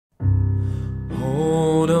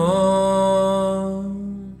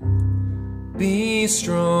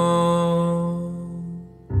strong.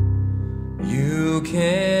 You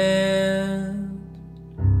can't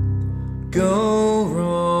go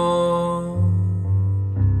wrong.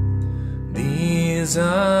 These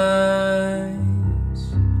eyes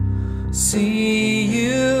see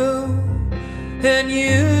you, and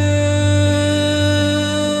you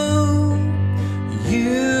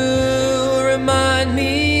remind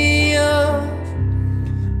me of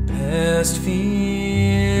past fears,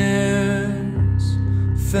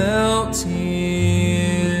 felt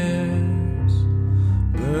tears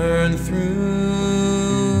burn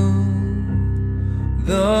through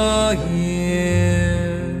the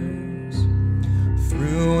years.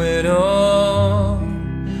 Through it all,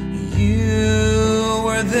 you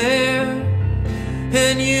were there,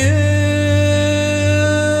 and you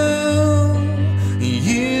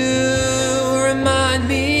remind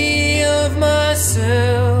me of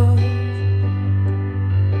myself,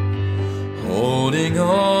 holding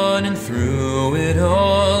on and through it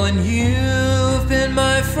all, and you've been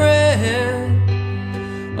my friend.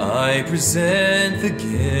 I present the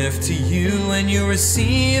gift to you, and you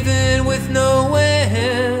receive it with no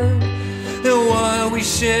end. And what we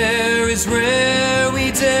share is rare,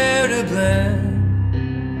 we dare to blend.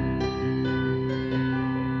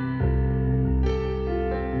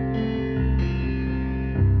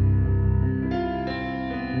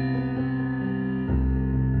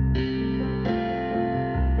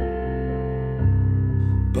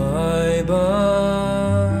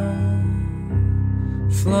 Bye-bye,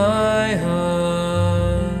 fly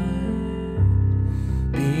high,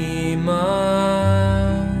 be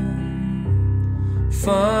my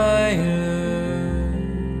fire.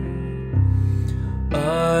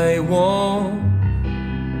 I won't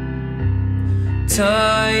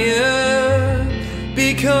tire,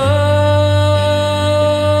 because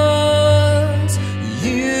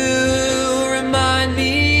you remind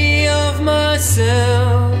me of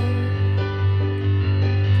myself.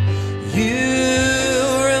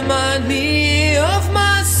 You remind me of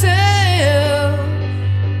myself.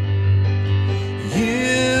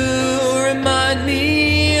 You remind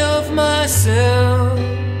me of myself.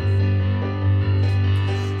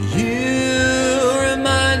 You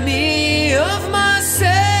remind me of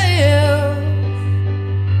myself.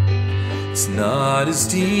 It's not as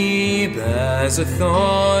deep as I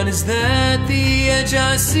thought. Is that the edge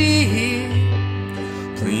I see?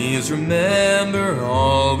 Please remember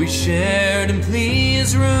all we shared, and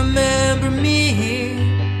please remember me.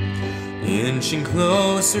 Inching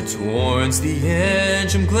closer towards the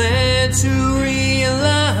edge, I'm glad to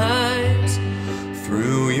realize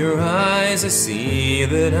through your eyes I see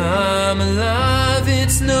that I'm alive.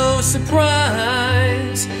 It's no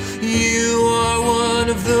surprise, you are one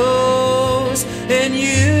of those, and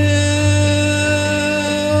you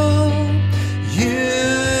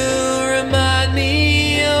remind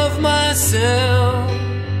me of myself.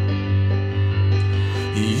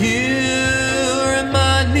 You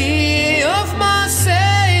remind me of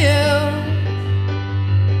myself.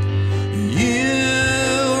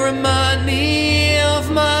 You remind me of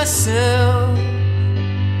myself.